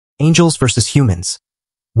Angels versus humans.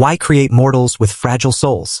 Why create mortals with fragile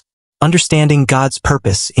souls? Understanding God's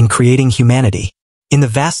purpose in creating humanity. In the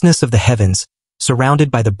vastness of the heavens,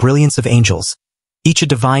 surrounded by the brilliance of angels, each a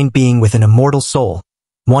divine being with an immortal soul,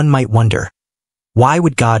 one might wonder, why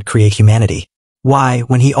would God create humanity? Why,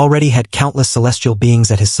 when he already had countless celestial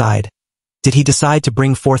beings at his side, did he decide to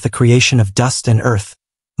bring forth a creation of dust and earth,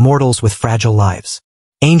 mortals with fragile lives?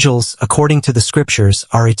 Angels, according to the scriptures,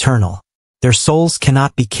 are eternal. Their souls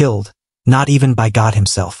cannot be killed, not even by God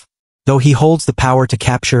himself. Though he holds the power to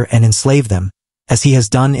capture and enslave them, as he has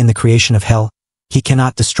done in the creation of hell, he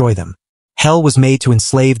cannot destroy them. Hell was made to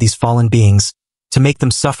enslave these fallen beings, to make them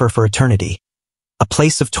suffer for eternity. A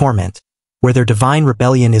place of torment, where their divine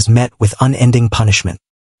rebellion is met with unending punishment.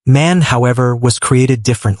 Man, however, was created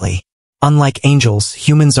differently. Unlike angels,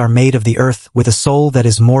 humans are made of the earth with a soul that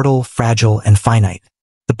is mortal, fragile, and finite.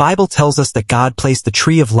 The Bible tells us that God placed the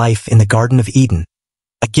tree of life in the Garden of Eden,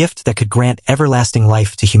 a gift that could grant everlasting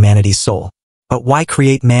life to humanity's soul. But why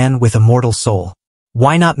create man with a mortal soul?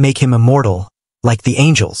 Why not make him immortal, like the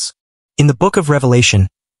angels? In the book of Revelation,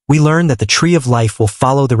 we learn that the tree of life will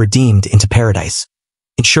follow the redeemed into paradise,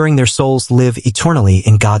 ensuring their souls live eternally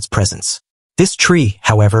in God's presence. This tree,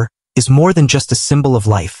 however, is more than just a symbol of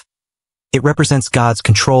life. It represents God's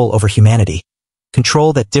control over humanity,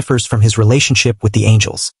 control that differs from his relationship with the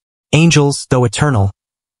angels. Angels, though eternal,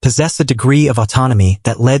 possess a degree of autonomy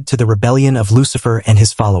that led to the rebellion of Lucifer and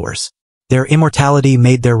his followers. Their immortality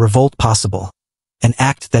made their revolt possible, an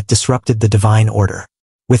act that disrupted the divine order.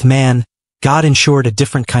 With man, God ensured a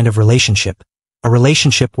different kind of relationship, a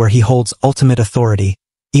relationship where he holds ultimate authority,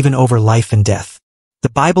 even over life and death. The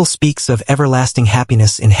Bible speaks of everlasting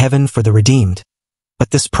happiness in heaven for the redeemed, but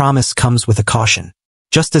this promise comes with a caution.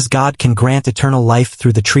 Just as God can grant eternal life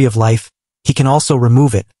through the tree of life, he can also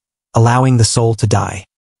remove it, allowing the soul to die.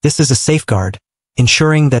 This is a safeguard,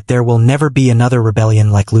 ensuring that there will never be another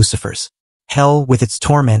rebellion like Lucifer's. Hell, with its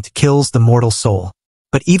torment, kills the mortal soul.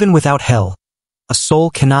 But even without hell, a soul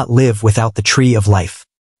cannot live without the tree of life.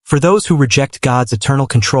 For those who reject God's eternal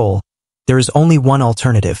control, there is only one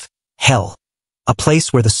alternative: hell, a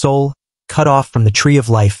place where the soul, cut off from the tree of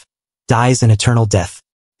life, dies an eternal death.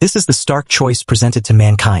 This is the stark choice presented to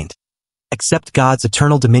mankind. Accept God's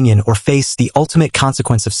eternal dominion or face the ultimate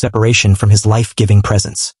consequence of separation from his life-giving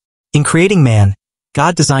presence. In creating man,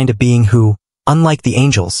 God designed a being who, unlike the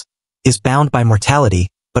angels, is bound by mortality,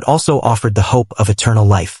 but also offered the hope of eternal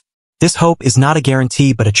life. This hope is not a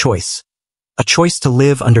guarantee but a choice to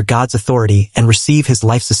live under God's authority and receive his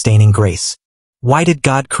life-sustaining grace. Why did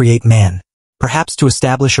God create man? Perhaps to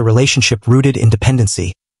establish a relationship rooted in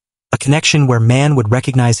dependency, a connection where man would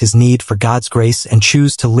recognize his need for God's grace and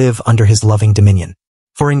choose to live under his loving dominion.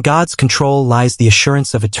 For in God's control lies the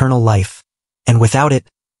assurance of eternal life, and without it,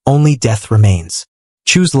 only death remains.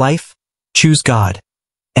 Choose life, choose God,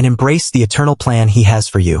 and embrace the eternal plan he has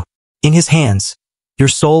for you. In his hands, your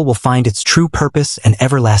soul will find its true purpose and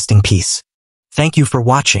everlasting peace. Thank you for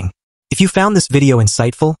watching. If you found this video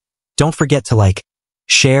insightful, don't forget to like,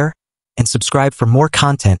 share, and subscribe for more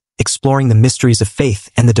content exploring the mysteries of faith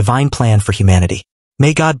and the divine plan for humanity.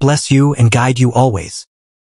 May God bless you and guide you always.